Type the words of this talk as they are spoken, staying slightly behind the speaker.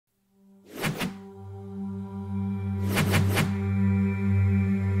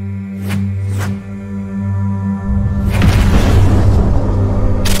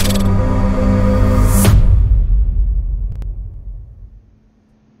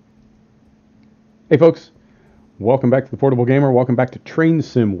Hey folks, welcome back to the Portable Gamer. Welcome back to Train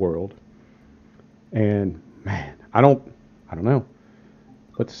Sim World. And man, I don't know.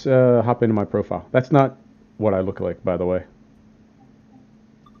 Let's hop into my profile. That's not what I look like, by the way.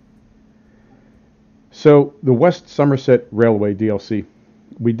 So the West Somerset Railway DLC.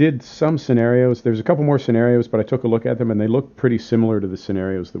 We did some scenarios. There's a couple more scenarios, but I took a look at them and they look pretty similar to the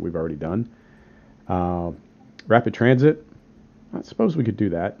scenarios that we've already done. Rapid transit. I suppose we could do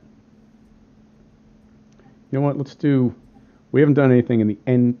that. You know what? Let's do. We haven't done anything in the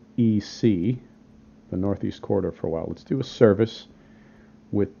NEC, the Northeast Corridor, for a while. Let's do a service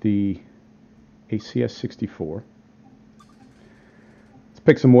with the ACS64. Let's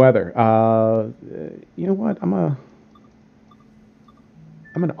pick some weather. You know what? I'm an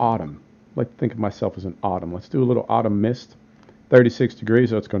autumn. I like to think of myself as an autumn. Let's do a little autumn mist. 36 degrees,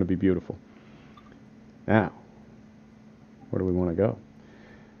 so it's going to be beautiful. Now, where do we want to go?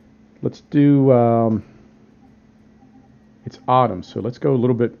 Let's do. It's autumn, so let's go a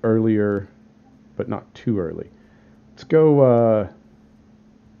little bit earlier, but not too early. Let's go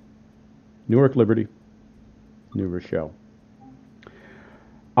Newark Liberty, New Rochelle.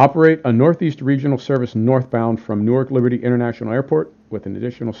 Operate a Northeast Regional Service northbound from Newark Liberty International Airport with an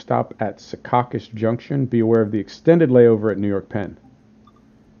additional stop at Secaucus Junction. Be aware of the extended layover at New York Penn.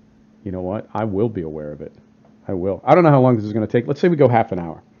 You know what? I will be aware of it. I will. I don't know how long this is going to take. Let's say we go half an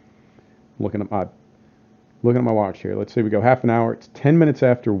hour. I'm looking at my watch here. Let's say we go half an hour. It's 10 minutes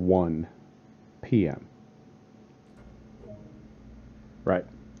after 1 p.m. Right.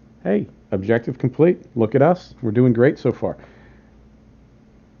 Hey, objective complete. Look at us. We're doing great so far.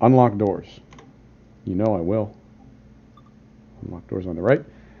 Unlock doors. You know I will. Unlock doors on the right.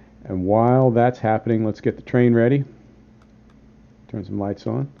 And while that's happening, let's get the train ready. Turn some lights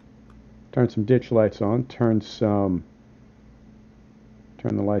on. Turn some ditch lights on. Turn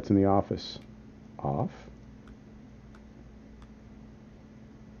the lights in the office off.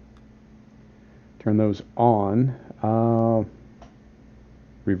 Turn those on.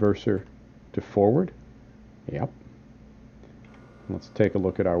 Reverser to forward. Yep. Let's take a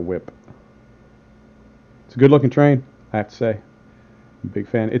look at our whip. It's a good looking train, I have to say. I'm a big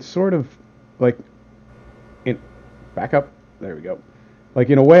fan. It's sort of like back up. There we go.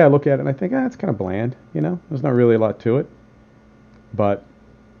 Like in a way I look at it and I think, it's kind of bland, you know? There's not really a lot to it. But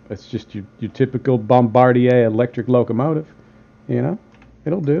it's just your typical Bombardier electric locomotive, you know?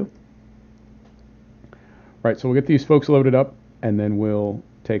 It'll do. Right, so we'll get these folks loaded up, and then we'll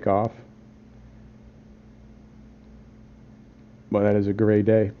take off. Well, that is a gray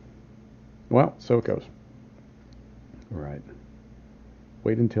day. Well, so it goes. All right.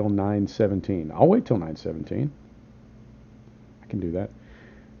 Wait until 9:17. I'll wait till 9:17. I can do that.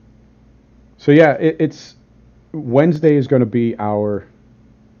 So yeah, it's Wednesday is going to be our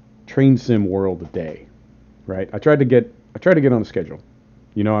Train Sim World day, right? I tried to get on a schedule.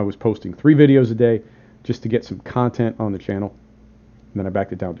 You know, I was posting 3 videos a day just to get some content on the channel. And then I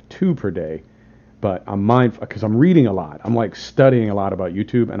backed it down to 2 per day. But I'm mindful, because I'm reading a lot. I'm like studying a lot about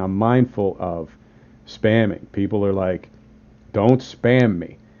YouTube, and I'm mindful of spamming. People are like, don't spam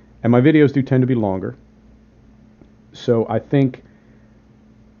me. And my videos do tend to be longer. So I think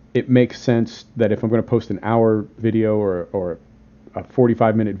it makes sense that if I'm going to post an hour video or a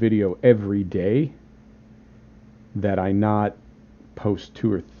 45-minute video every day, that I not post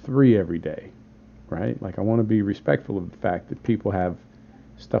 2 or 3 every day. Right? Like, I want to be respectful of the fact that people have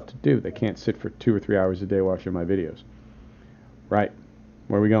stuff to do. They can't sit for 2 or 3 hours a day watching my videos. Right.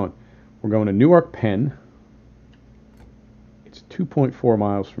 Where are we going? We're going to Newark Penn. It's 2.4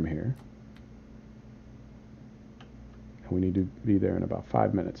 miles from here. And we need to be there in about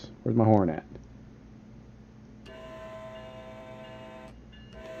 5 minutes. Where's my horn at?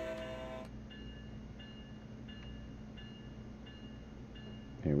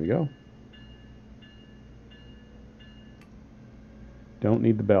 Here we go. Don't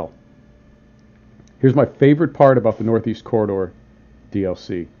need the bell. Here's my favorite part about the Northeast Corridor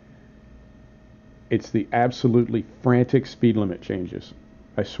DLC. It's the absolutely frantic speed limit changes.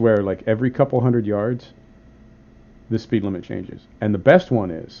 I swear, like every couple hundred yards, the speed limit changes. And the best one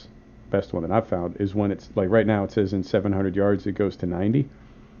that I've found, is when it's like right now it says in 700 yards it goes to 90.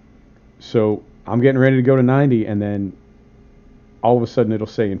 So I'm getting ready to go to 90, and then all of a sudden it'll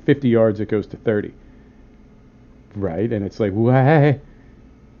say in 50 yards it goes to 30. Right? And it's like, why?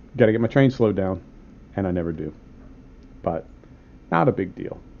 Got to get my train slowed down, and I never do. But not a big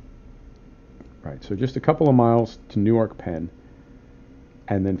deal. Right, so just a couple of miles to Newark Penn,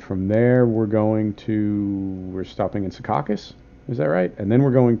 and then from there we're stopping in Secaucus, is that right? And then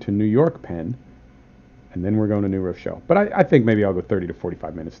we're going to New York Penn, and then we're going to New Rochelle. But I think maybe I'll go 30 to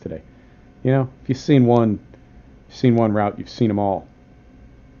 45 minutes today. You know, if you've seen one route, you've seen them all.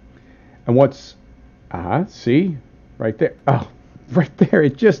 And what's, see, right there. Oh, right there.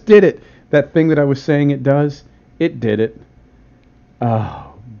 It just did it. That thing that I was saying it does, it did it.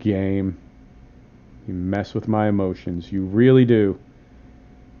 Oh, game. You mess with my emotions. You really do.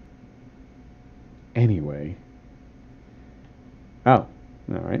 Anyway. Oh, all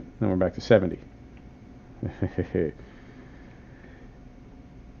right. Then we're back to 70.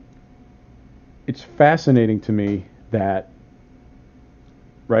 It's fascinating to me that,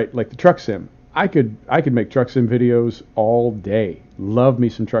 right, like the truck sim. I could make truck sim videos all day. Love me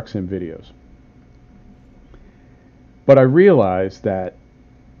some truck sim videos. But I realized that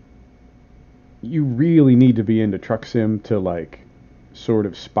you really need to be into truck sim to like sort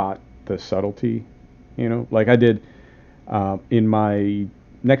of spot the subtlety, you know. Like I did in my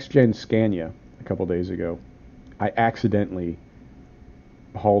next gen Scania a couple days ago. I accidentally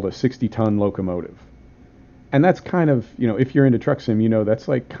hauled a 60-ton locomotive, and that's kind of, you know, if you're into truck sim, you know that's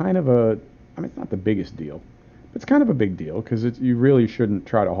like kind of a, I mean, it's not the biggest deal, but it's kind of a big deal because you really shouldn't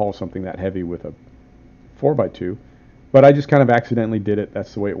try to haul something that heavy with a 4x2. But I just kind of accidentally did it.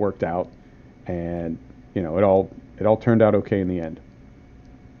 That's the way it worked out, and you know it all turned out okay in the end.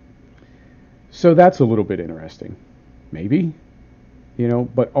 So that's a little bit interesting, maybe, you know,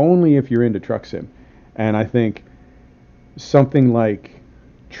 but only if you're into truck sim. And I think something like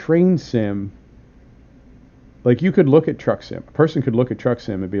train sim, like you could look at truck sim. A person could look at truck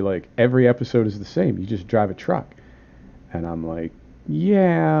sim and be like, every episode is the same. You just drive a truck. And I'm like,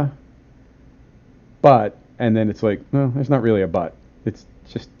 yeah, but, and then it's like, no, it's not really a but. It's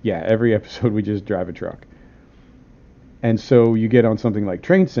just, yeah, every episode we just drive a truck. And so you get on something like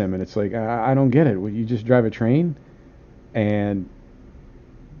train sim, and it's like, I don't get it. Well, you just drive a train, and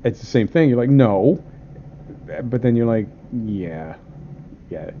it's the same thing. You're like, no, but then you're like, yeah,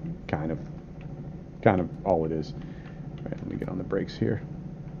 yeah, kind of, kind of all it is. All right, let me get on the brakes here.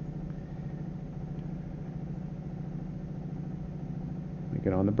 Let me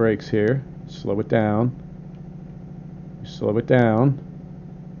get on the brakes here. Slow it down. Slow it down.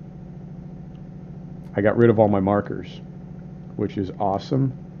 I got rid of all my markers, which is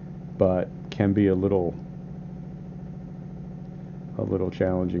awesome, but can be a little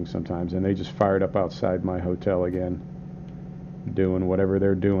challenging sometimes. And they just fired up outside my hotel again, doing whatever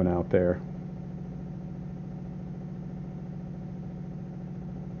they're doing out there.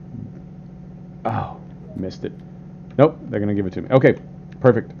 Oh, missed it. Nope, they're gonna give it to me. Okay,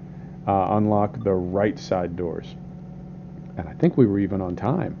 perfect. Unlock the right side doors, and I think we were even on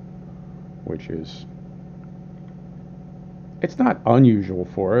time, which is, it's not unusual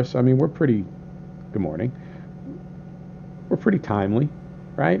for us. I mean, we're pretty, good morning. We're pretty timely,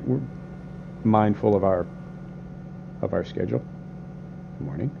 right? We're mindful of our schedule. Good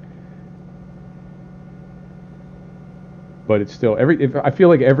morning. But it's still if I feel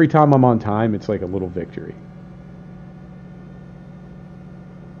like every time I'm on time, it's like a little victory.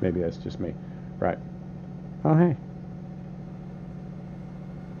 Maybe that's just me. Right. Oh, hey.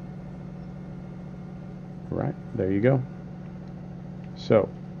 Right. There you go. So,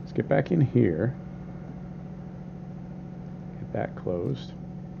 let's get back in here. Get that closed.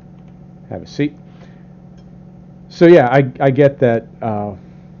 Have a seat. So yeah, I get that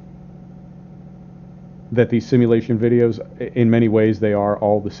that these simulation videos, in many ways, they are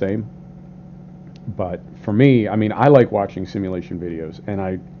all the same. But for me, I mean, I like watching simulation videos, and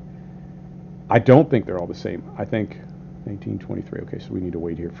I don't think they're all the same. I think 1923. Okay, so we need to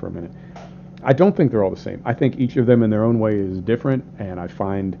wait here for a minute. I don't think they're all the same. I think each of them in their own way is different, and I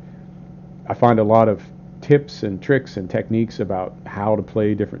find a lot of tips and tricks and techniques about how to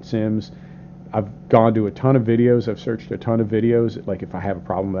play different sims. I've gone to a ton of videos. I've searched a ton of videos. Like if I have a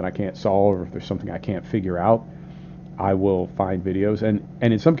problem that I can't solve, or if there's something I can't figure out, I will find videos. And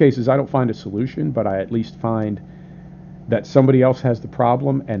in some cases, I don't find a solution, but I at least find that somebody else has the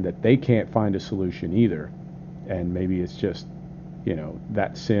problem and that they can't find a solution either. And maybe it's just, you know,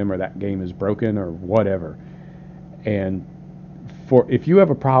 that sim or that game is broken or whatever. And for if you have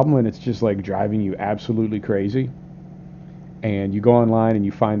a problem and it's just like driving you absolutely crazy, and you go online and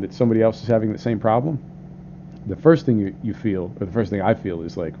you find that somebody else is having the same problem, the first thing you feel, or the first thing I feel,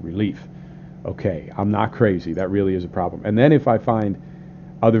 is like relief. Okay, I'm not crazy. That really is a problem. And then if I find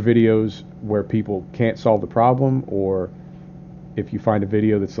other videos where people can't solve the problem, or if you find a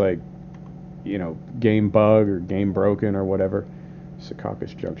video that's like, you know, game bug or game broken or whatever,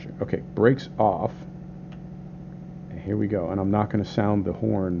 Secaucus Junction. Okay, brakes off. And here we go. And I'm not going to sound the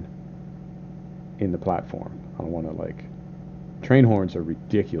horn in the platform. I don't want to like, train horns are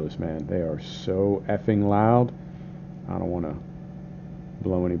ridiculous, man. They are so effing loud. I don't want to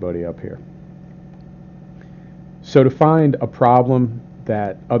blow anybody up here. So to find a problem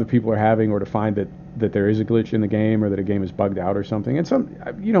that other people are having, or to find that there is a glitch in the game, or that a game is bugged out or something, and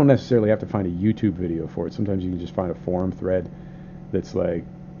you don't necessarily have to find a YouTube video for it. Sometimes you can just find a forum thread that's like,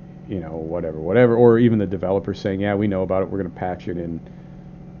 you know, whatever, or even the developer saying, yeah, we know about it, we're going to patch it in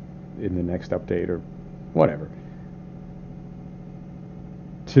the next update or whatever.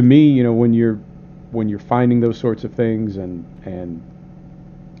 To me, you know, when you're finding those sorts of things and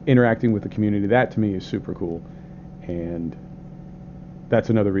interacting with the community, that to me is super cool, and that's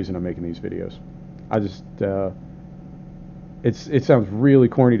another reason I'm making these videos. I just it sounds really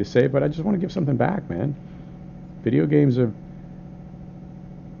corny to say, but I just want to give something back, man. Video games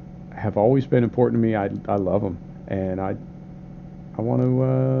have always been important to me. I love them, and I want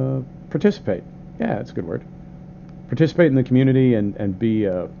to participate. Yeah, that's a good word. Participate in the community and be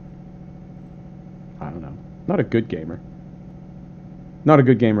I don't know, not a good gamer. Not a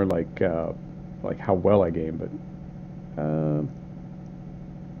good gamer like how well I game, but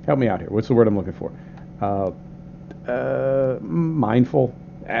help me out here. What's the word I'm looking for? Mindful.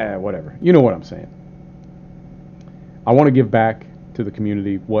 Whatever. You know what I'm saying. I want to give back to the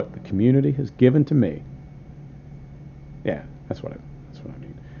community what the community has given to me. Yeah, that's what I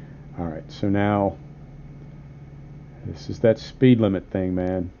need. All right, so now this is that speed limit thing,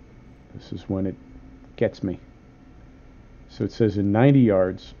 man. This is when it gets me. So it says in 200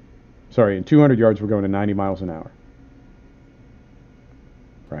 yards we're going to 90 miles an hour.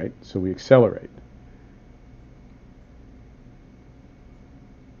 Right? So we accelerate.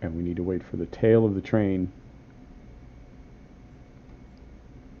 And we need to wait for the tail of the train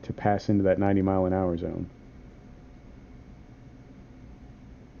to pass into that 90 mile an hour zone.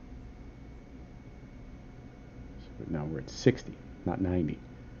 So now we're at 60, not 90.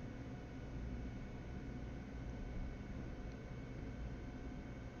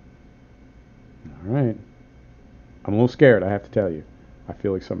 All right. I'm a little scared, I have to tell you. I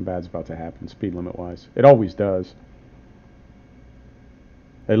feel like something bad's about to happen, speed limit wise. It always does.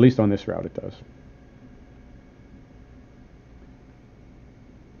 At least on this route it does.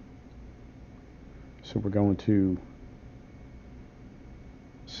 So we're going to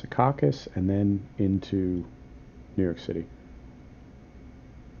Secaucus and then into New York City.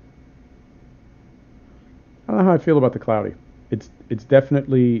 I don't know how I feel about the cloudy. It's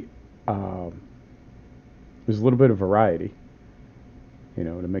definitely there's a little bit of variety, you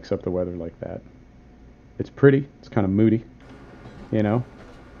know, to mix up the weather like that. It's pretty. It's kind of moody, you know.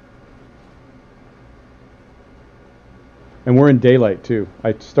 And we're in daylight too.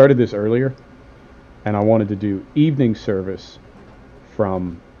 I started this earlier, and I wanted to do evening service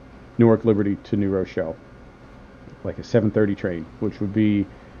from Newark Liberty to New Rochelle, like a 7:30 train, which would be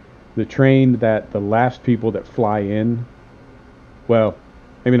the train that the last people that fly in, well,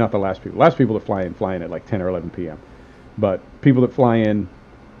 maybe not the last people. Last people that fly in at like 10 or 11 p.m. But people that fly in,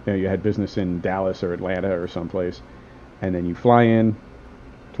 you know, you had business in Dallas or Atlanta or someplace, and then you fly in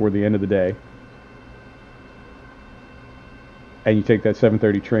toward the end of the day, and you take that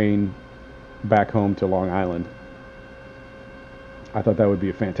 7:30 train back home to Long Island. I thought that would be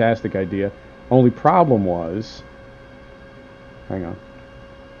a fantastic idea. Only problem was, hang on.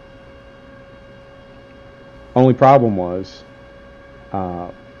 Only problem was,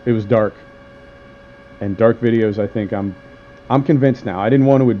 it was dark, and dark videos. I think I'm convinced now. I didn't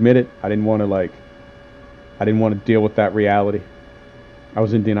want to admit it. I didn't want to deal with that reality. I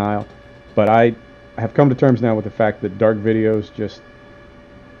was in denial, but I have come to terms now with the fact that dark videos just,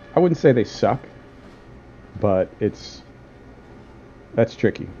 I wouldn't say they suck, but that's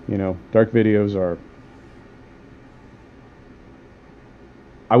tricky, you know. Dark videos are,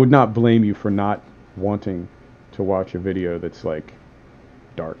 I would not blame you for not wanting to watch a video that's like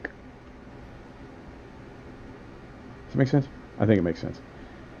dark. Does it make sense? I think it makes sense.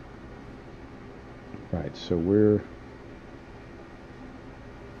 Right, so we're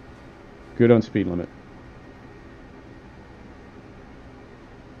good on speed limit.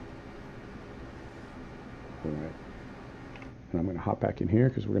 All right. And I'm going to hop back in here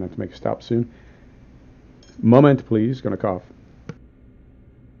because we're going to have to make a stop soon. Moment, please. Going to cough.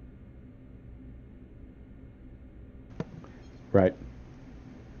 Right.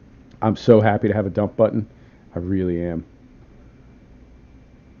 I'm so happy to have a dump button. I really am.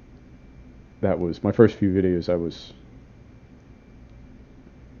 That was my first few videos.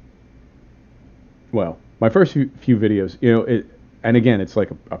 Well, my first few videos, you know, and again, it's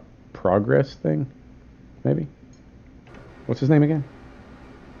like a progress thing, maybe. What's his name again?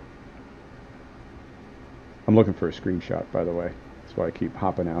 I'm looking for a screenshot, by the way. That's why I keep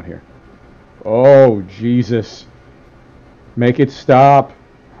hopping out here. Oh, Jesus. Make it stop.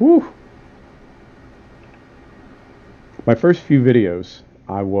 Whew. My first few videos,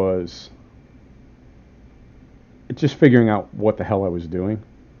 I was just figuring out what the hell I was doing.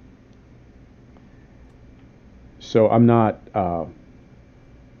 So I'm not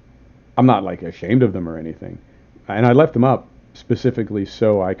like ashamed of them or anything. And I left them up specifically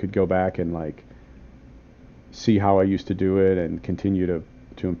so I could go back and like see how I used to do it and continue to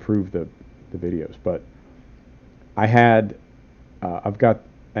improve the videos. But I had I've got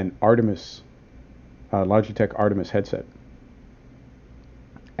an Artemis Logitech Artemis headset,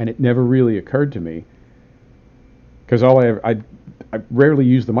 and it never really occurred to me because I rarely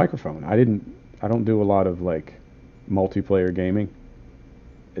use the microphone. I don't do a lot of like multiplayer gaming.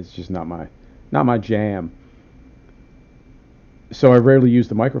 It's just not my jam. So I rarely use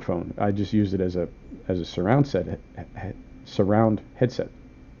the microphone. I just used it as a surround headset. Surround headset.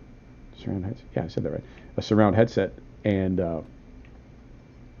 Yeah, I said that right. A surround headset, and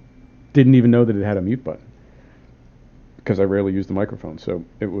didn't even know that it had a mute button because I rarely use the microphone. So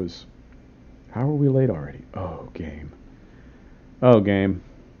it was. How are we late already? Oh, game. Oh, game.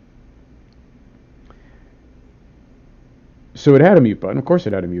 So it had a mute button. Of course,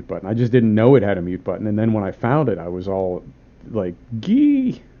 it had a mute button. I just didn't know it had a mute button. And then when I found it, I was all like,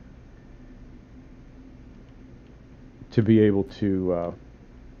 gee, to be able to.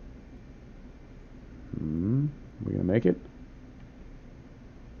 We gonna make it?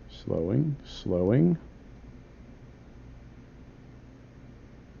 Slowing, slowing.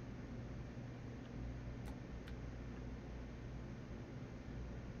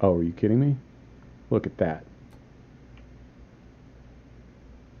 Oh, are you kidding me? Look at that.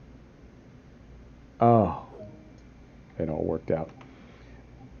 Oh, it all worked out.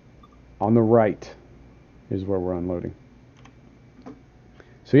 On the right is where we're unloading.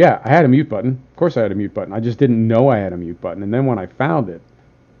 So yeah, I had a mute button. Of course I had a mute button. I just didn't know I had a mute button. And then when I found it,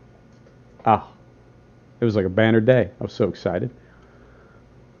 it was like a banner day. I was so excited.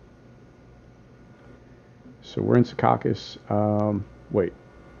 So we're in Secaucus. Wait,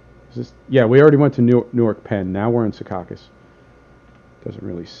 is this? Yeah, we already went to Newark Penn. Now we're in Secaucus. Doesn't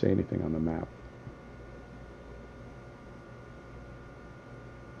really say anything on the map.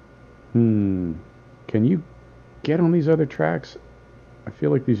 Can you get on these other tracks? I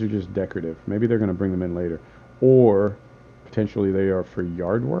feel like these are just decorative. Maybe they're going to bring them in later. Or potentially they are for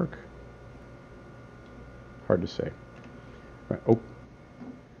yard work. Hard to say. Right. Oh,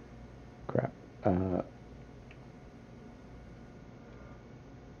 crap.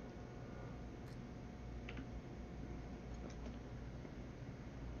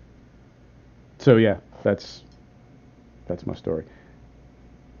 So yeah, that's my story.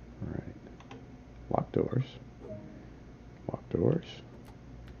 All right. Lock doors. Lock doors.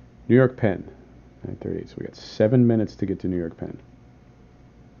 New York Penn. 9:38. So we got 7 minutes to get to New York Penn.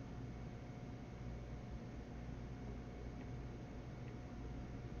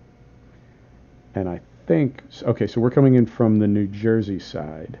 And I think, okay, so we're coming in from the New Jersey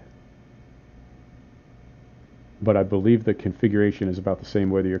side. But I believe the configuration is about the same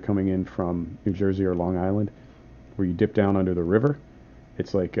whether you're coming in from New Jersey or Long Island, where you dip down under the river.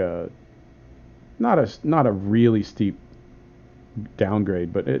 It's like not a really steep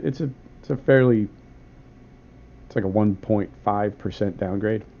downgrade, but it's a fairly, it's like a 1.5%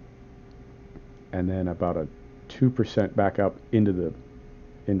 downgrade, and then about a 2% back up into the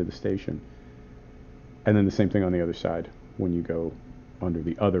station, and then the same thing on the other side when you go under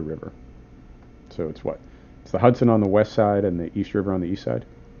the other river. So it's what? It's the Hudson on the west side and the East River on the east side.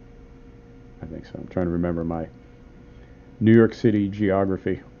 I think so. I'm trying to remember my New York City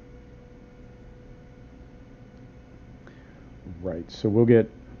geography. Right. So we'll get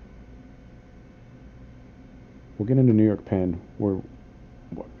into New York Penn. We've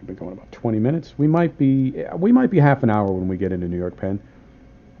been going about 20 minutes. We might be half an hour when we get into New York Penn.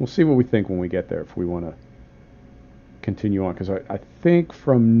 We'll see what we think when we get there if we want to continue on, because I think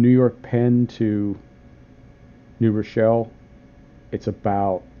from New York Penn to New Rochelle, it's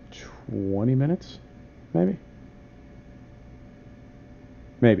about 20 minutes, maybe.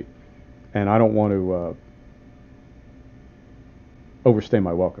 And I don't want to overstay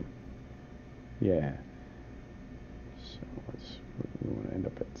my welcome. Yeah. So we want to end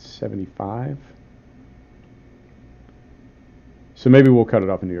up at 75. So maybe we'll cut it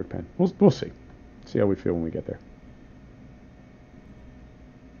off in New York Penn. We'll see. See how we feel when we get there.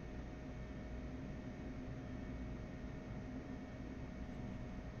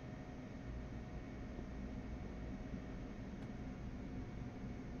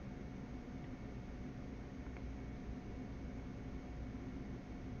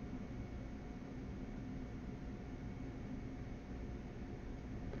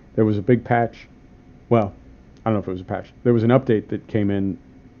 There was a big patch. Well, I don't know if it was a patch. There was an update that came in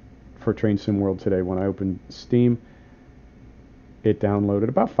for Train Sim World today. When I opened Steam, it downloaded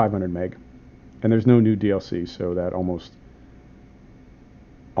about 500 meg, and there's no new DLC, so that almost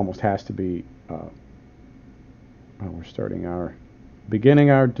has to be. We're beginning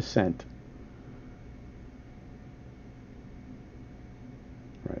our descent.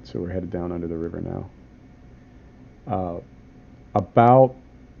 Right, so we're headed down under the river now. About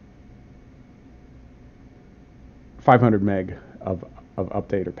 500 meg of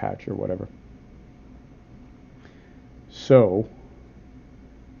update or patch or whatever. So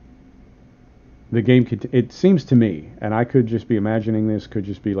the game it seems to me, and I could just be imagining this, could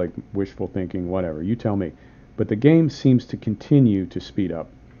just be like wishful thinking, whatever, you tell me, but the game seems to continue to speed up.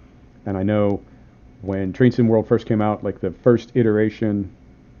 And I know when Train Sim World first came out, like the first iteration,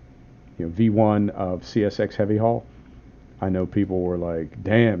 V1 of CSX Heavy Haul, I know people were like,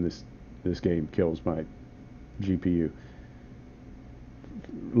 damn, this game kills my GPU.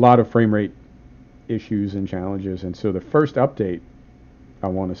 A lot of frame rate issues and challenges, and so the first update, I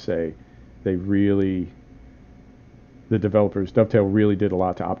want to say, the developers, Dovetail, really did a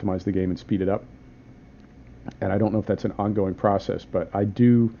lot to optimize the game and speed it up. And I don't know if that's an ongoing process, but I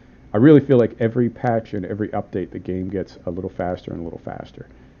really feel like every patch and every update, the game gets a little faster and a little faster.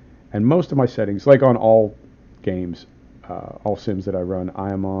 And most of my settings, like on all games, all sims that I run,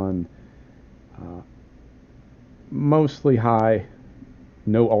 I am on mostly high,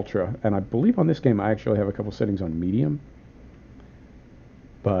 no ultra. And I believe on this game I actually have a couple settings on medium.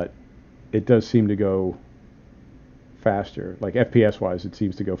 But it does seem to go faster. Like FPS-wise, it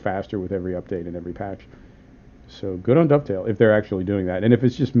seems to go faster with every update and every patch. So good on Dovetail if they're actually doing that. And if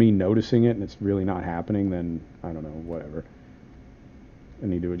it's just me noticing it and it's really not happening, then I don't know, whatever. I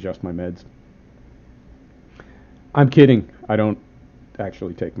need to adjust my meds. I'm kidding. I don't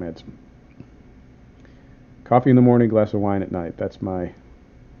actually take meds. Coffee in the morning, glass of wine at night. That's my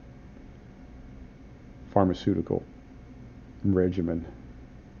pharmaceutical regimen,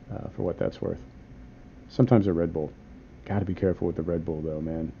 for what that's worth. Sometimes a Red Bull. Got to be careful with the Red Bull, though,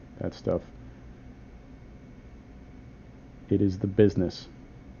 man. That stuff. It is the business.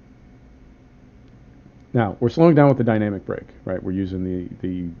 Now, we're slowing down with the dynamic brake, right? We're using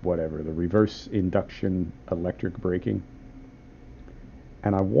the reverse induction electric braking.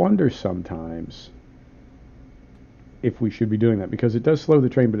 And I wonder sometimes if we should be doing that, because it does slow the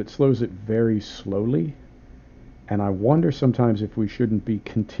train, but it slows it very slowly. And I wonder sometimes if we shouldn't be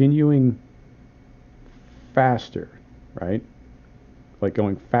continuing faster, right? Like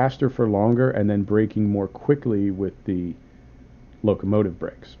going faster for longer and then braking more quickly with the locomotive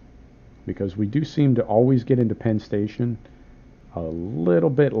brakes. Because we do seem to always get into Penn Station a little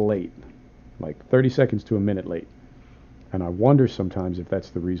bit late, like 30 seconds to a minute late. And I wonder sometimes if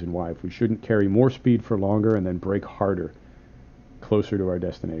that's the reason why, if we shouldn't carry more speed for longer and then brake harder closer to our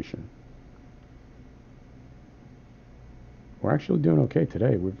destination. We're actually doing okay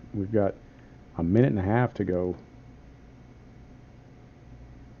today. We've got a minute and a half to go.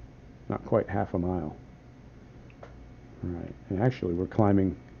 Not quite half a mile. All right, and actually we're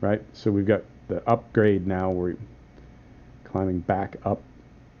climbing, right? So we've got the upgrade now. We're climbing back up,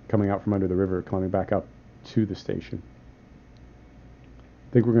 coming out from under the river, climbing back up to the station.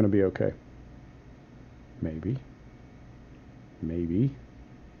 I think we're going to be okay. Maybe. Maybe.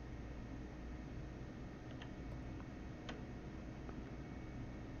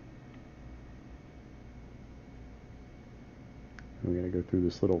 We're going to go through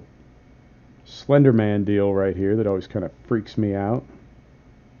this little Slender Man deal right here that always kind of freaks me out.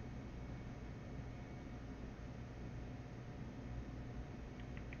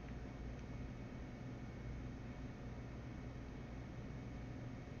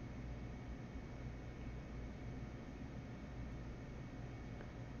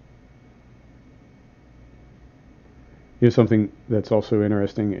 Something that's also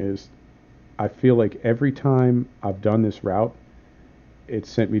interesting is I feel like every time I've done this route, it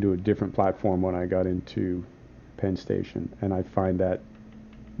sent me to a different platform when I got into Penn Station. And I find that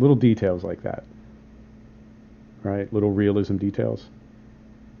little details like that, right? Little realism details,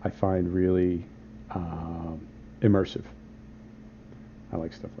 I find really immersive. I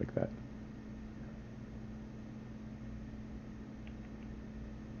like stuff like that.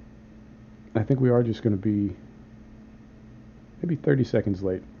 I think we are just going to be maybe 30 seconds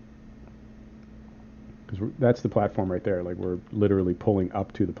late. Because that's the platform right there. Like, we're literally pulling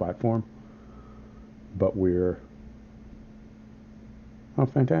up to the platform. But we're... Oh,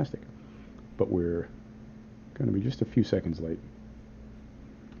 fantastic. But we're going to be just a few seconds late.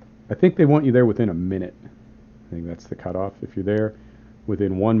 I think they want you there within a minute. I think that's the cutoff. If you're there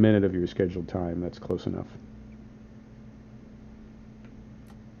within 1 minute of your scheduled time, that's close enough.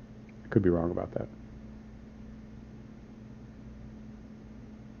 Could be wrong about that.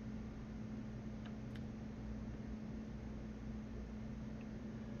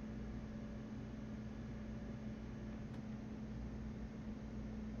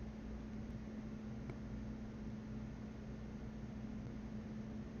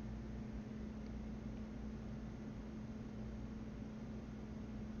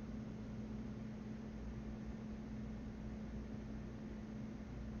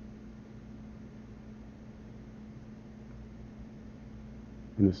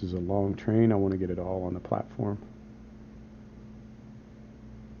 And this is a long train. I want to get it all on the platform.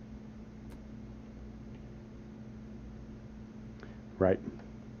 Right.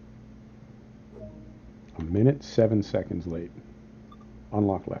 A minute, 7 seconds late.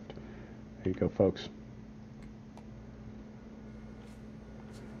 Unlock left. There you go, folks.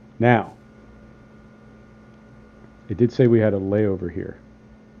 Now, it did say we had a layover here.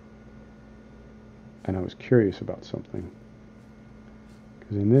 And I was curious about something.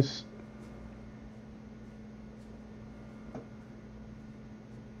 Because in this,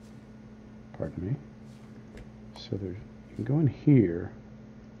 pardon me, so there's, you can go in here,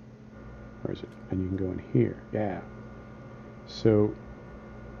 where is it? And you can go in here, yeah. So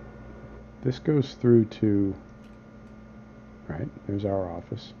this goes through to, right, there's our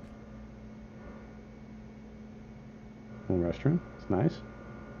office. Little restroom, it's nice.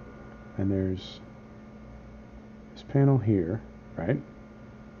 And there's this panel here, right?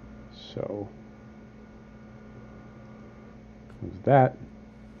 So close that,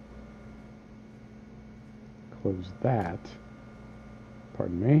 close that,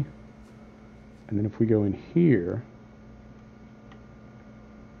 pardon me, and then if we go in here,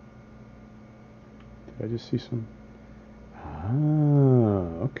 did I just see some,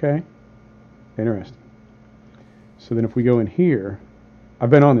 okay, interesting. So then if we go in here, I've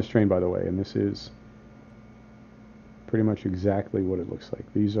been on this train by the way, and this is pretty much exactly what it looks like.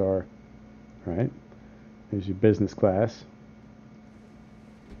 These are, right, there's your business class.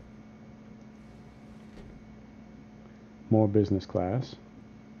 More business class.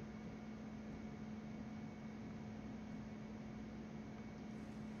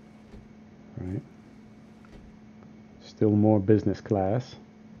 Right. Still more business class.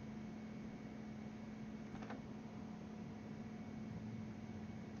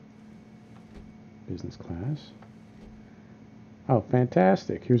 Business class. Oh,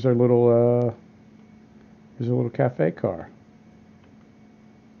 fantastic. Here's our little cafe car.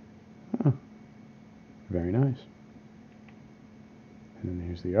 Huh. Very nice. And then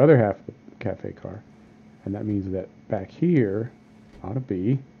here's the other half of the cafe car. And that means that back here ought to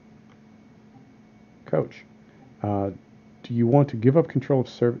be coach. Do you want to give up control of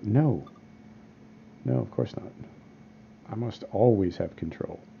service? No. No, of course not. I must always have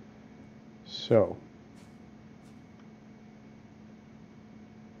control. So,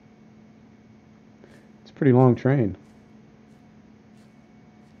 it's a pretty long train.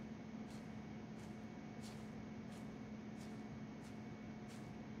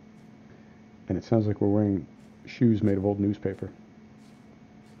 And it sounds like we're wearing shoes made of old newspaper.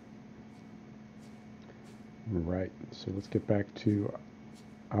 Right, so let's get back to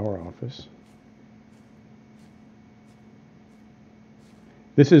our office.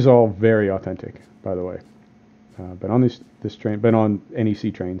 This is all very authentic, by the way. Been on this train, been on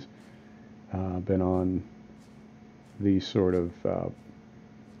NEC trains, been on these sort of, I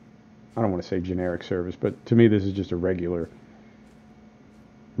don't want to say generic service, but to me this is just a regular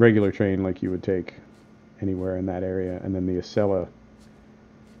train like you would take anywhere in that area, and then the Acela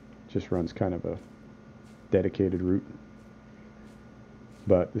just runs kind of a dedicated route.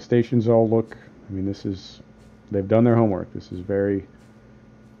 But the stations all look, I mean, they've done their homework. This is very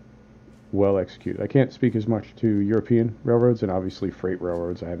well executed. I can't speak as much to European railroads and obviously freight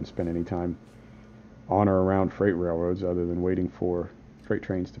railroads. I haven't spent any time on or around freight railroads other than waiting for freight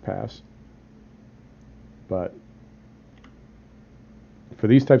trains to pass. But for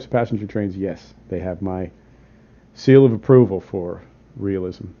these types of passenger trains, yes, they have my seal of approval for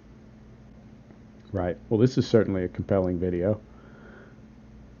realism. Right. Well, this is certainly a compelling video.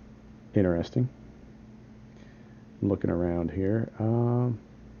 Interesting. I'm looking around here.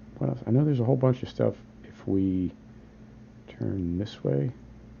 What else? I know there's a whole bunch of stuff. If we turn this way,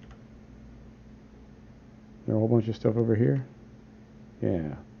 there's a whole bunch of stuff over here.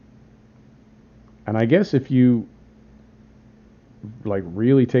 Yeah. And I guess if you like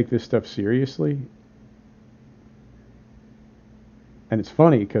really take this stuff seriously, and it's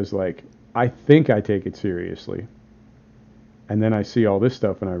funny because like I think I take it seriously, and then I see all this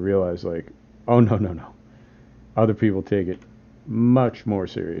stuff and I realize like, oh no, other people take it much more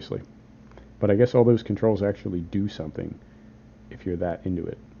seriously. But I guess all those controls actually do something if you're that into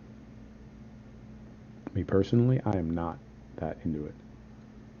it. Me personally, I am not that into it.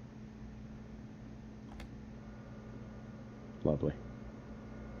 Lovely.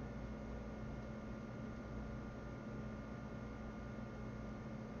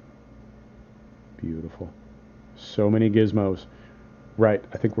 Beautiful. So many gizmos. Right,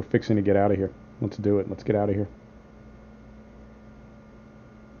 I think we're fixing to get out of here. Let's do it. Let's get out of here.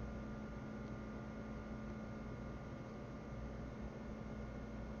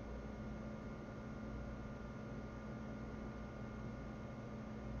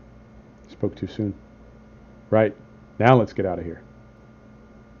 Spoke too soon. Right, now let's get out of here.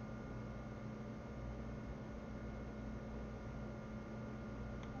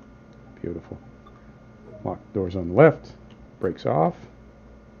 Beautiful. Lock doors on the left. Brakes off.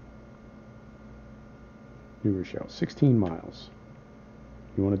 New Rochelle, 16 miles.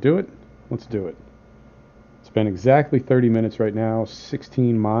 You want to do it? Let's do it. It's been exactly 30 minutes right now.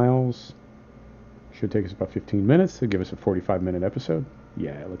 16 miles. Should take us about 15 minutes to give us a 45-minute episode.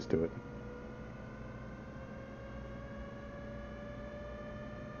 Yeah, let's do it.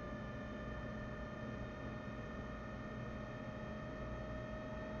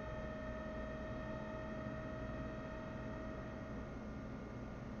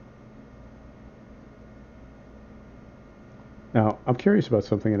 Now, I'm curious about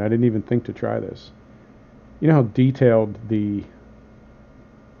something, and I didn't even think to try this. You know how detailed the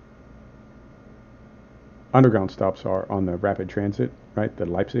underground stops are on the rapid transit, right? The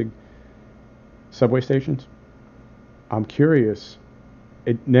Leipzig subway stations? I'm curious.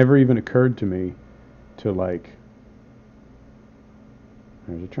 It never even occurred to me to, like,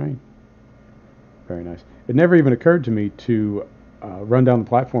 there's a train. Very nice. It never even occurred to me to run down the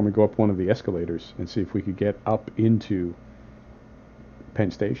platform and go up one of the escalators and see if we could get up into Penn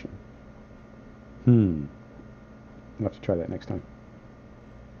Station. I'll have to try that next time.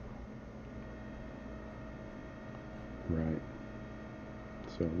 Right.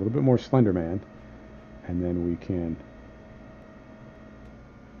 So a little bit more Slender Man, and then we can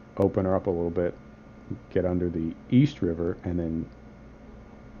open her up a little bit, get under the East River, and then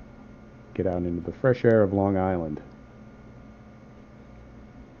get out into the fresh air of Long Island.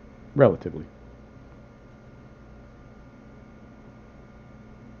 Relatively.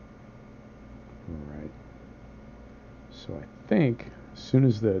 Alright. So I think as soon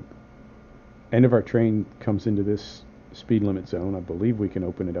as the end of our train comes into this speed limit zone, I believe we can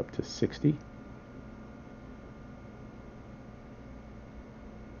open it up to 60.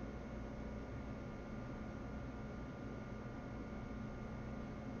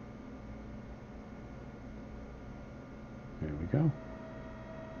 There we go.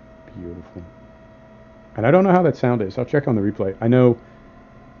 Beautiful. And I don't know how that sound is. I'll check on the replay. I know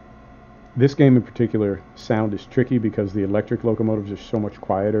this game in particular, sound is tricky because the electric locomotives are so much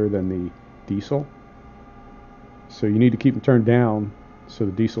quieter than the diesel. So you need to keep them turned down so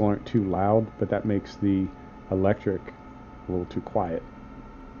the diesel aren't too loud, but that makes the electric a little too quiet.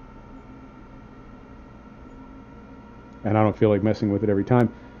 And I don't feel like messing with it every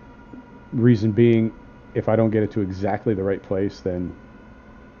time. Reason being, if I don't get it to exactly the right place, then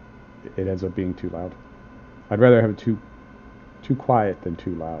it ends up being too loud. I'd rather have it too quiet than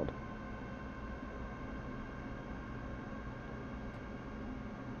too loud.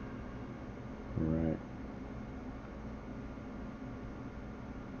 Right.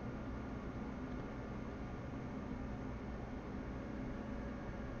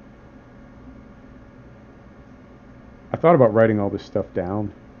 I thought about writing all this stuff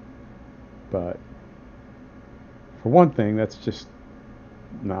down, but for one thing, that's just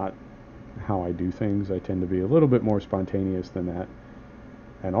not how I do things. I tend to be a little bit more spontaneous than that.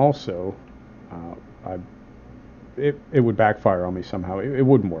 And also, it would backfire on me somehow. It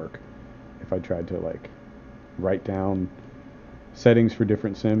wouldn't work if I tried to, like, write down settings for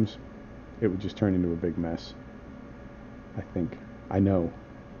different sims. It would just turn into a big mess. I think. I know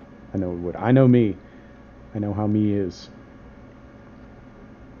it would. I know me. I know how me is.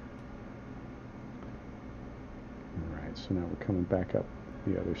 Alright, so now we're coming back up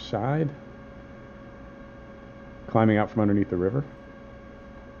the other side. Climbing out from underneath the river.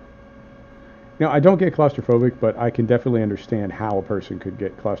 Now, I don't get claustrophobic, but I can definitely understand how a person could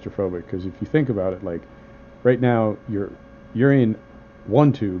get claustrophobic, because if you think about it, like, right now, you're in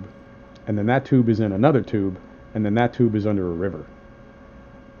one tube, and then that tube is in another tube, and then that tube is under a river.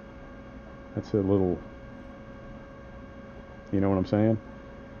 That's a little... You know what I'm saying?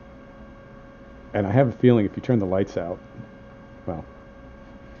 And I have a feeling if you turn the lights out... Well,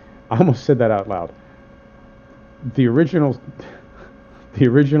 I almost said that out loud. The original The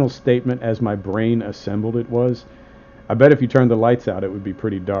original statement as my brain assembled it was, I bet if you turned the lights out, it would be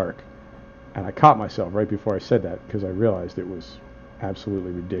pretty dark. And I caught myself right before I said that because I realized it was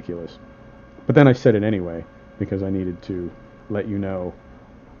absolutely ridiculous. But then I said it anyway because I needed to let you know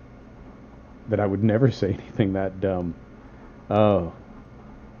that I would never say anything that dumb. Oh.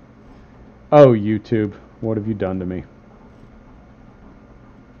 Oh, YouTube, what have you done to me?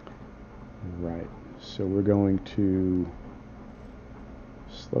 Right, so we're going to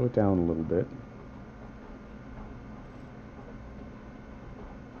slow it down a little bit.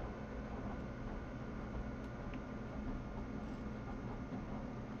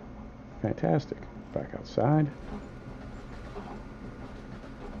 Fantastic. Back outside.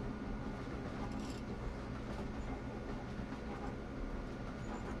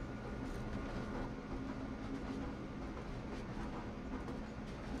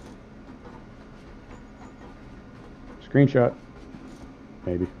 Screenshot.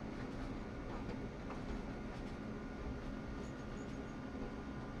 Maybe.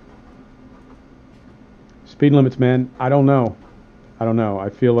 Speed limits, man. I don't know. I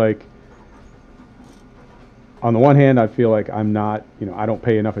feel like, on the one hand, I feel like I'm not, I don't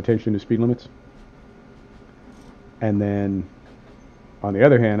pay enough attention to speed limits. And then, on the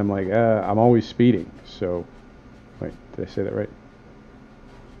other hand, I'm like, I'm always speeding. So, wait, did I say that right?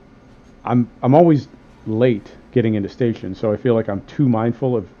 I'm always late getting into stations, so I feel like I'm too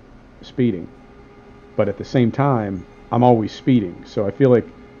mindful of speeding. But at the same time, I'm always speeding, so I feel like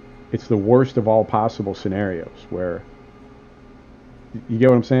it's the worst of all possible scenarios where, you get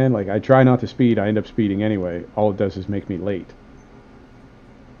what I'm saying? Like, I try not to speed, I end up speeding anyway. All it does is make me late.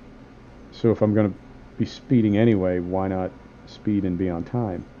 So if I'm going to be speeding anyway, why not speed and be on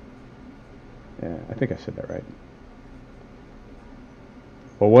time? Yeah, I think I said that right.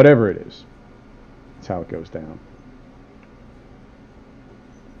 But whatever it is, that's how it goes down.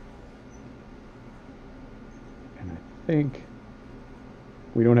 And I think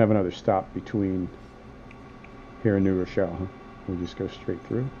we don't have another stop between here and New Rochelle, huh? We'll just go straight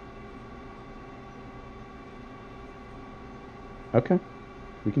through. Okay,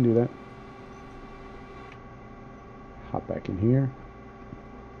 we can do that. Hop back in here.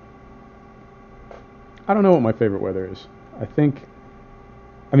 I don't know what my favorite weather is.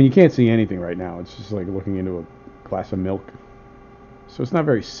 I mean, you can't see anything right now. It's just like looking into a glass of milk. So it's not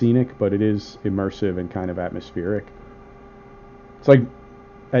very scenic, but it is immersive and kind of atmospheric. It's like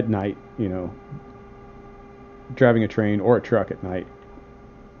at night, driving a train or a truck at night.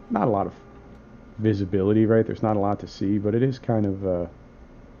 Not a lot of visibility, right? There's not a lot to see, but it is kind of,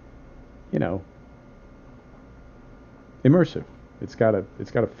 immersive. It's got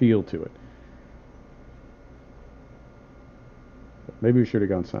a feel to it. Maybe we should have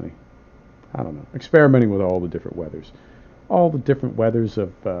gone sunny. I don't know. Experimenting with all the different weathers. All the different weathers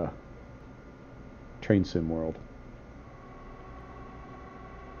of Train Sim World.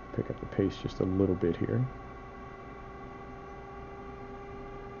 Pick up the pace just a little bit here.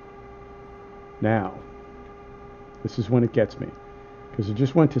 Now, this is when it gets me. Because it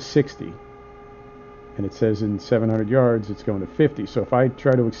just went to 60. And it says in 700 yards it's going to 50. So if I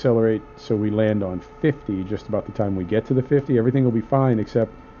try to accelerate so we land on 50 just about the time we get to the 50, everything will be fine,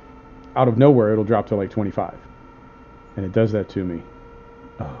 except out of nowhere it'll drop to like 25. And it does that to me.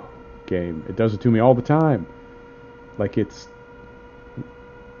 Oh, game. It does it to me all the time. Like it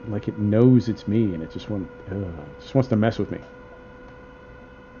knows it's me and it just wants to mess with me.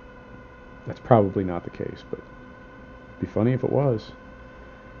 That's probably not the case, but it'd be funny if it was.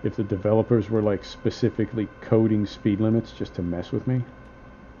 If the developers were like specifically coding speed limits just to mess with me.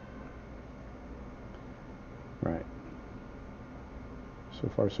 Right. So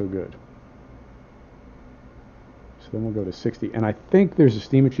far so good. So then we'll go to 60. And I think there's a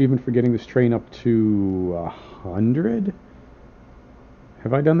Steam achievement for getting this train up to 100.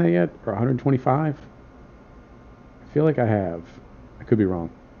 Have I done that yet? Or 125? I feel like I have. I could be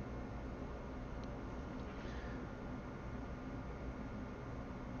wrong.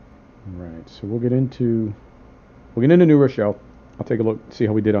 Right, so we'll get into New Rochelle. I'll take a look, see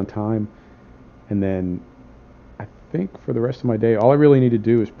how we did on time, and then I think for the rest of my day, all I really need to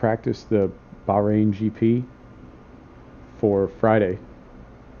do is practice the Bahrain GP for Friday,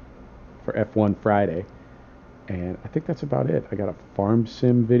 for F1 Friday, and I think that's about it. I got a farm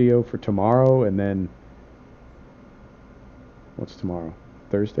sim video for tomorrow, and then what's tomorrow?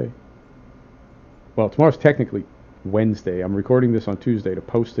 Thursday? Well, tomorrow's technically Wednesday. I'm recording this on Tuesday to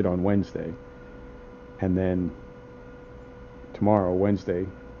post it on Wednesday, and then tomorrow, Wednesday,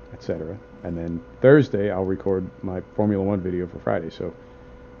 etc. And then Thursday I'll record my Formula 1 video for Friday. So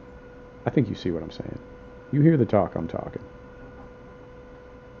I think you see what I'm saying. You hear the talk I'm talking.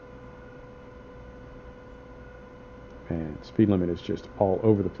 And speed limit is just all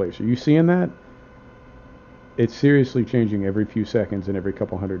over the place. Are you seeing that? It's seriously changing every few seconds and every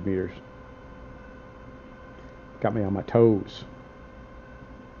couple hundred meters. Got me on my toes.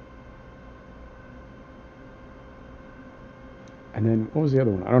 And then what was the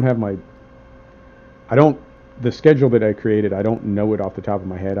other one? The schedule that I created, I don't know it off the top of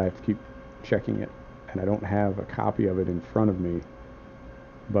my head. I have to keep checking it. And I don't have a copy of it in front of me.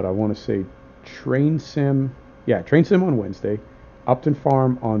 But I want to say Train Sim on Wednesday, Upton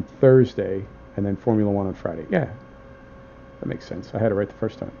Farm on Thursday, and then Formula One on Friday. Yeah, that makes sense. I had it right the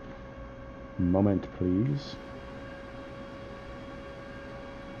first time. Moment, please.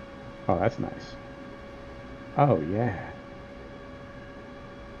 Oh, that's nice. Oh, yeah.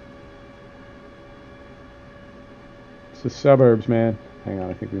 It's the suburbs, man. Hang on,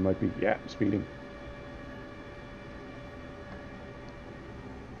 I think we might be, speeding.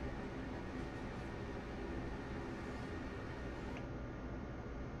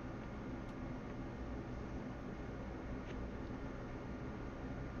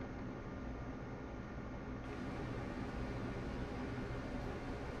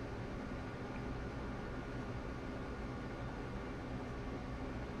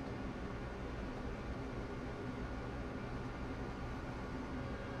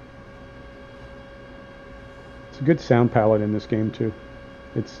 A good sound palette in this game too.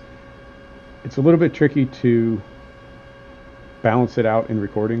 It's a little bit tricky to balance it out in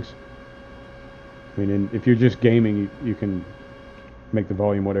recordings. I mean, if you're just gaming, you can make the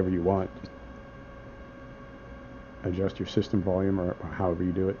volume whatever you want. Adjust your system volume or however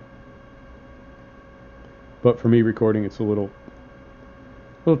you do it. But for me, recording, it's a little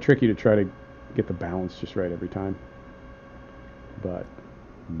tricky to try to get the balance just right every time. But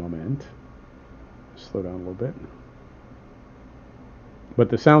moment. Slow down a little bit. But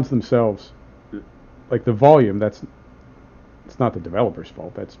the sounds themselves, like the volume, it's not the developer's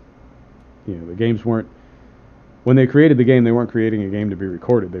fault. That's, the games weren't, when they created the game, they weren't creating a game to be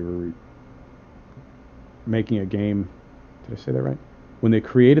recorded. They were making a game. Did I say that right? When they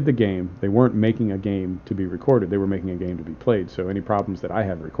created the game, they weren't making a game to be recorded. They were making a game to be played. So any problems that I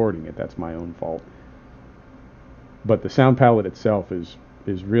have recording it, that's my own fault. But the sound palette itself is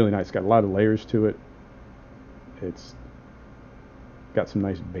really nice. It's got a lot of layers to it. It's got some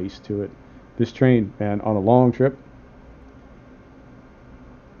nice bass to it. This train, man, on a long trip,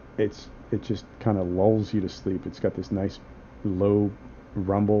 it just kind of lulls you to sleep. It's got this nice low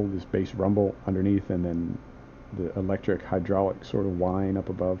rumble, this bass rumble underneath, and then the electric hydraulic sort of whine up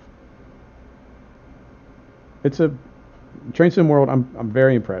above. It's a Train Sim World. I'm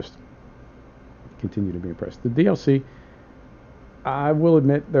very impressed. Continue to be impressed. The DLC, I will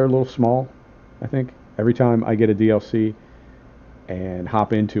admit, they're a little small. I think every time I get a DLC and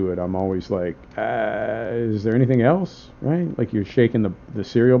hop into it, I'm always like, is there anything else? Right? Like you're shaking the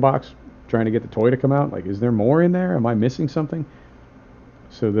cereal box trying to get the toy to come out. Like, is there more in there? Am I missing something?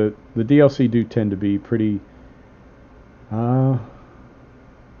 So the DLC do tend to be pretty,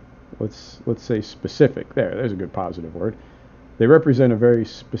 let's say specific. There's a good positive word. They represent a very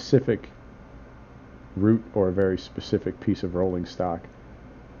specific route or a very specific piece of rolling stock.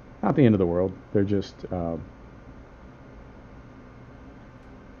 Not the end of the world. They're just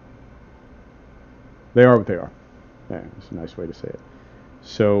they are what they are. Yeah, it's a nice way to say it.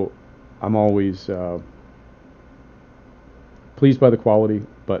 So I'm always pleased by the quality,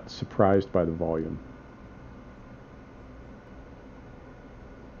 but surprised by the volume.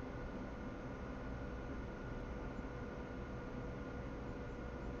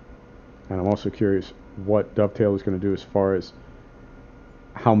 And I'm also curious what Dovetail is going to do as far as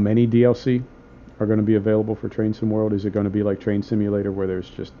how many DLC are going to be available for Train Sim World. Is it going to be like Train Simulator where there's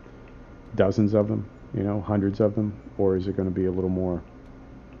just dozens of them, hundreds of them? Or is it going to be a little more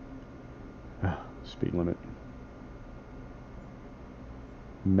speed limit?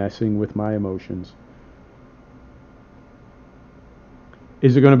 Messing with my emotions.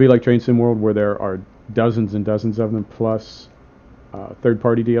 Is it going to be like Train Sim World where there are dozens and dozens of them plus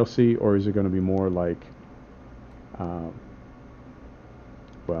third-party DLC, or is it going to be more like,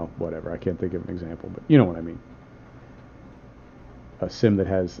 well, whatever, I can't think of an example, but you know what I mean. A sim that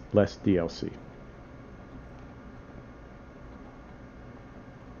has less DLC.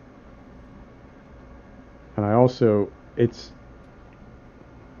 And I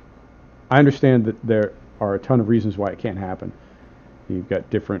understand that there are a ton of reasons why it can't happen. You've got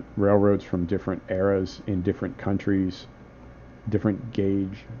different railroads from different eras in different countries, different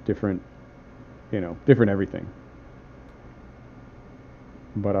gauge, different everything.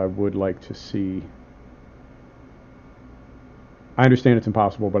 But I would like to see, I understand it's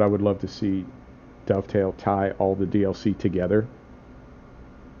impossible, but I would love to see dovetail, tie all the DLC together.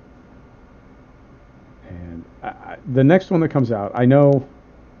 And the next one that comes out, I know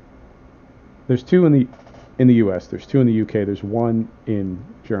there's two in the US, there's two in the UK, there's one in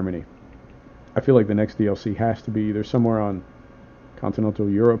Germany. I feel like the next DLC has to be either somewhere on continental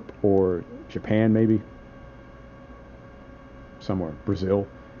Europe or Japan, maybe somewhere, Brazil.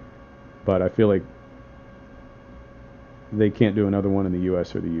 But I feel like they can't do another one in the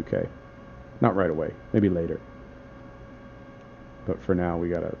US or the UK. Not right away, maybe later. But for now, we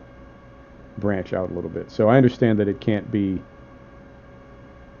gotta branch out a little bit. So I understand that it can't be,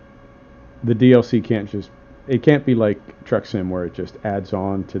 the DLC can't just, it can't be like Truck Sim where it just adds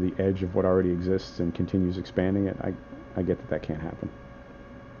on to the edge of what already exists and continues expanding it. I get that that can't happen.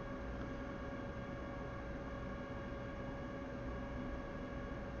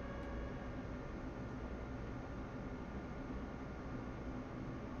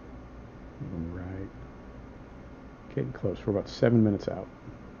 Right. Getting close. We're about 7 minutes out.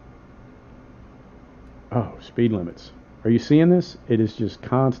 Oh, speed limits. Are you seeing this? It is just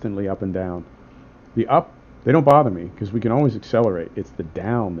constantly up and down. The up, they don't bother me because we can always accelerate. It's the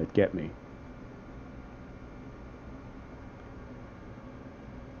down that get me.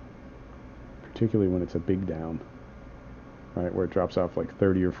 Particularly when it's a big down, right, where it drops off like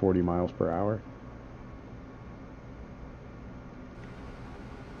 30 or 40 miles per hour.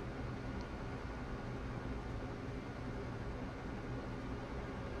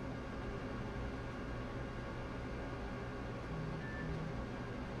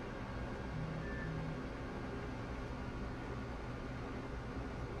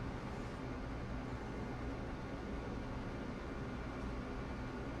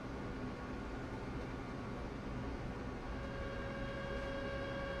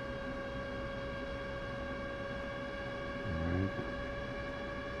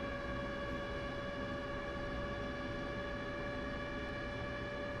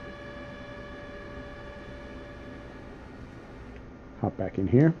 Hop back in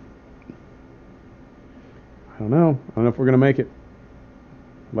here. I don't know. I don't know if we're going to make it.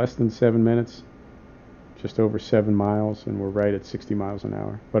 Less than 7 minutes. Just over 7 miles, and we're right at 60 miles an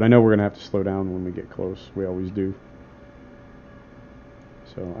hour. But I know we're going to have to slow down when we get close. We always do.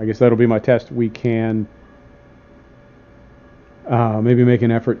 So I guess that'll be my test. We can maybe make an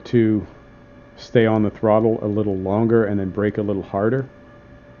effort to stay on the throttle a little longer and then brake a little harder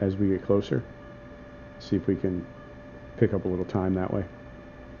as we get closer. See if we can pick up a little time that way.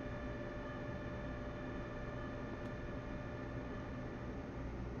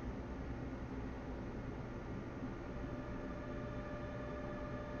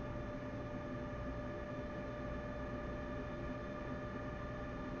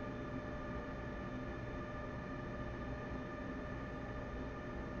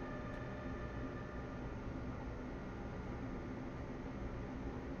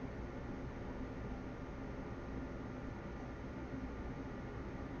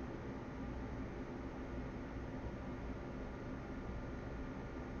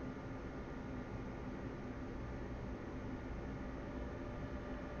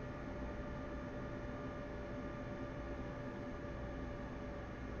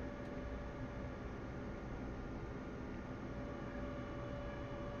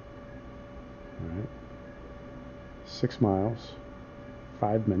 All right. 6 miles,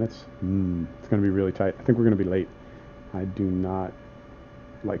 5 minutes. It's going to be really tight. I think we're going to be late. I do not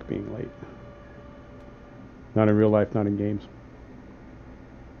like being late. Not in real life, not in games.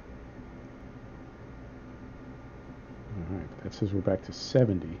 All right, that says we're back to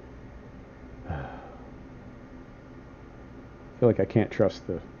 70. I feel like I can't trust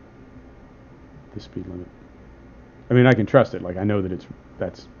the speed limit. I mean, I can trust it. Like, I know that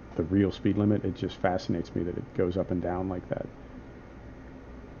that's the real speed limit. It just fascinates me that it goes up and down like that.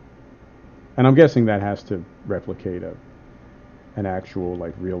 And I'm guessing that has to replicate an actual,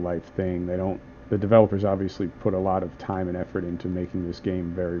 like, real life thing. The developers obviously put a lot of time and effort into making this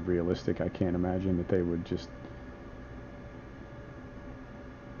game very realistic. I can't imagine that they would just,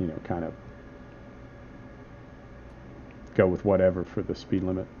 kind of go with whatever for the speed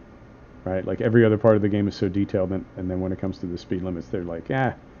limit, right? Like, every other part of the game is so detailed, and then when it comes to the speed limits, they're like,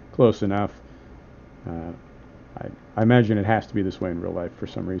 close enough. I imagine it has to be this way in real life for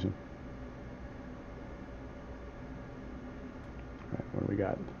some reason. All right, what do we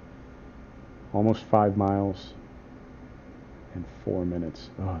got? Almost 5 miles and 4 minutes.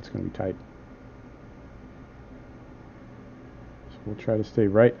 Oh, it's going to be tight. So we'll try to stay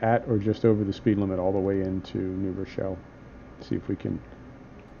right at or just over the speed limit all the way into New Rochelle. See if we can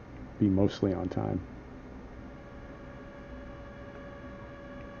be mostly on time.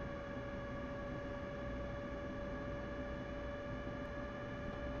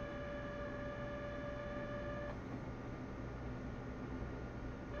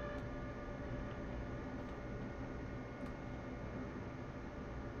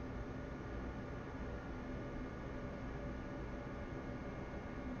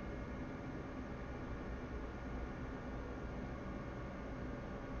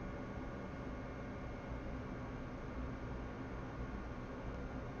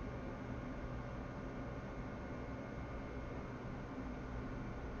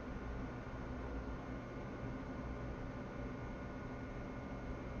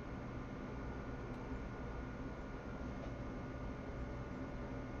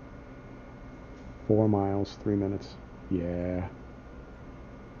 4 miles, 3 minutes. Yeah.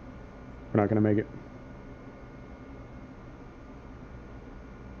 We're not going to make it.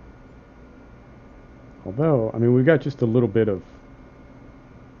 Although, I mean, we've got just a little bit of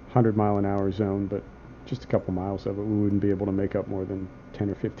 100-mile-an-hour zone, but just a couple miles of it. We wouldn't be able to make up more than 10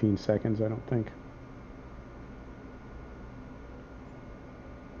 or 15 seconds, I don't think.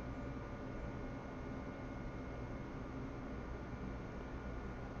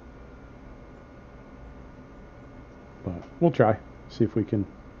 But we'll try. See if we can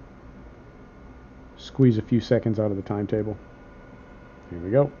squeeze a few seconds out of the timetable. Here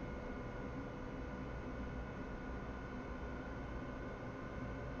we go.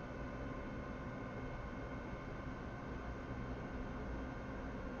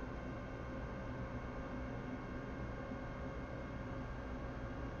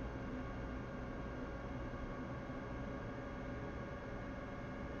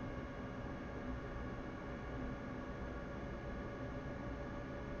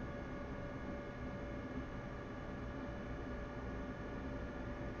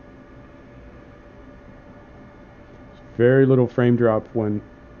 Very little frame drop when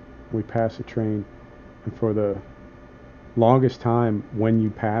we pass a train, and for the longest time when you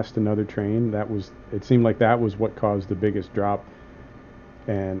passed another train, it seemed like that was what caused the biggest drop.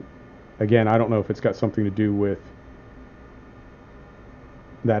 And again, I don't know if it's got something to do with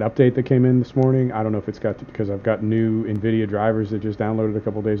that update that came in this morning. I don't know if it's because I've got new NVIDIA drivers that just downloaded a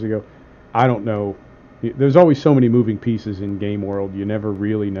couple days ago. I don't know. There's always so many moving pieces in game world. You never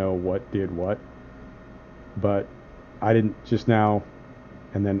really know what did what. But I didn't just now,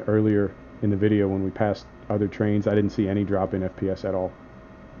 and then earlier in the video when we passed other trains, I didn't see any drop in FPS at all.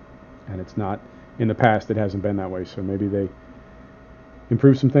 And it's not, in the past, it hasn't been that way. So maybe they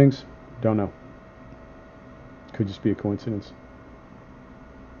improved some things. Don't know. Could just be a coincidence.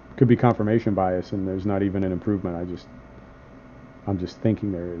 Could be confirmation bias, and there's not even an improvement. I'm just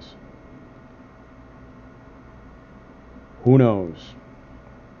thinking there is. Who knows?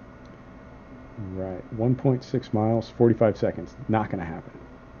 Right, 1.6 miles, 45 seconds. Not going to happen.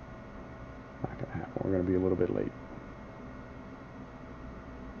 Not going to happen. We're going to be a little bit late.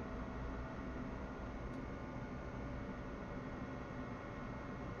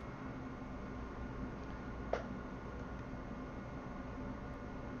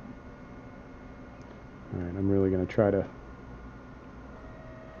 All right, I'm really going to try to...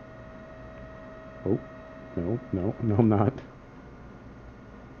 Oh, no, I'm not.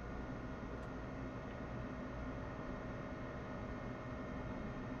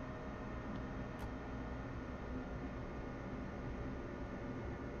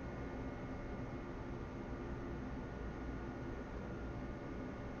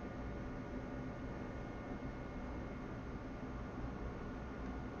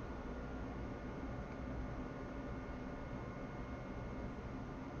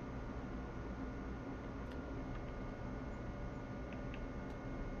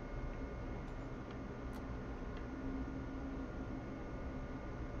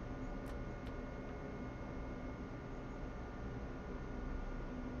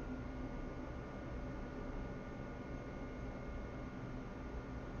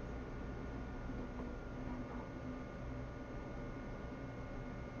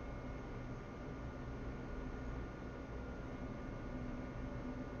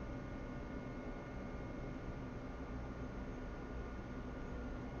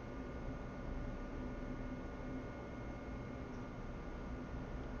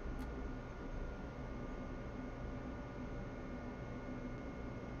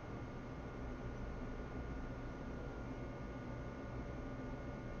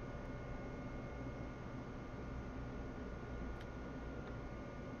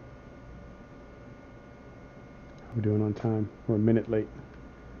 We're doing on time. We're a minute late.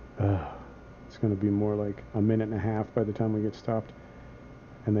 It's going to be more like a minute and a half by the time we get stopped.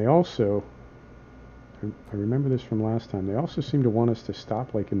 And they also, I remember this from last time, they also seem to want us to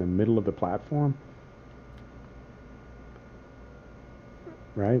stop like in the middle of the platform.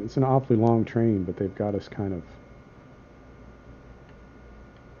 Right? It's an awfully long train, but they've got us kind of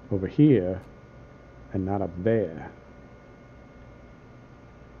over here and not up there.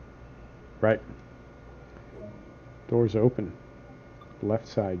 Right. Doors open. Left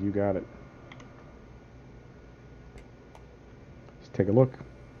side, you got it. Let's take a look.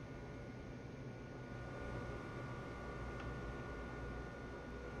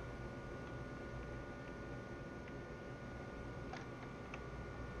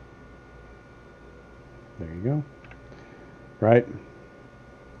 There you go. Right.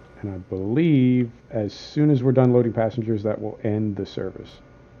 And I believe as soon as we're done loading passengers, that will end the service.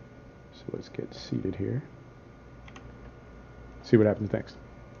 So let's get seated here. See what happens next.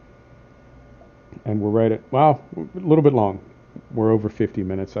 And we're right at, well, a little bit long. We're over 50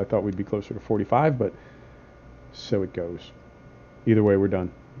 minutes. I thought we'd be closer to 45, but so it goes. Either way, we're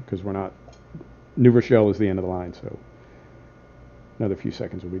done because we're not. New Rochelle is the end of the line, so another few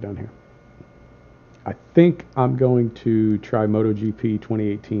seconds we'll be done here. I think I'm going to try MotoGP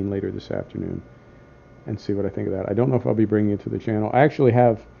 2018 later this afternoon and see what I think of that. I don't know if I'll be bringing it to the channel.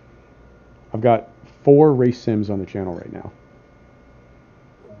 I've got 4 race sims on the channel right now.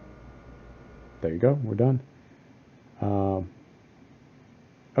 There you go. We're done.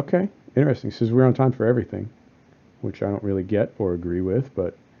 Okay, interesting. It says we're on time for everything, which I don't really get or agree with,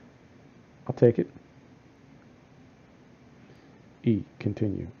 but I'll take it. E,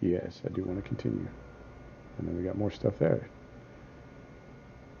 continue. Yes, I do want to continue. And then we got more stuff there.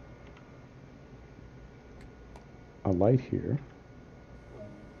 A light here.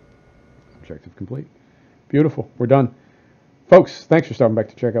 Objective complete. Beautiful. We're done. Folks, thanks for stopping back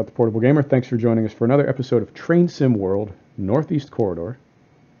to check out The Portable Gamer. Thanks for joining us for another episode of Train Sim World, Northeast Corridor,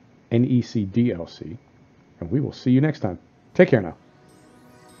 NEC DLC. And we will see you next time. Take care now.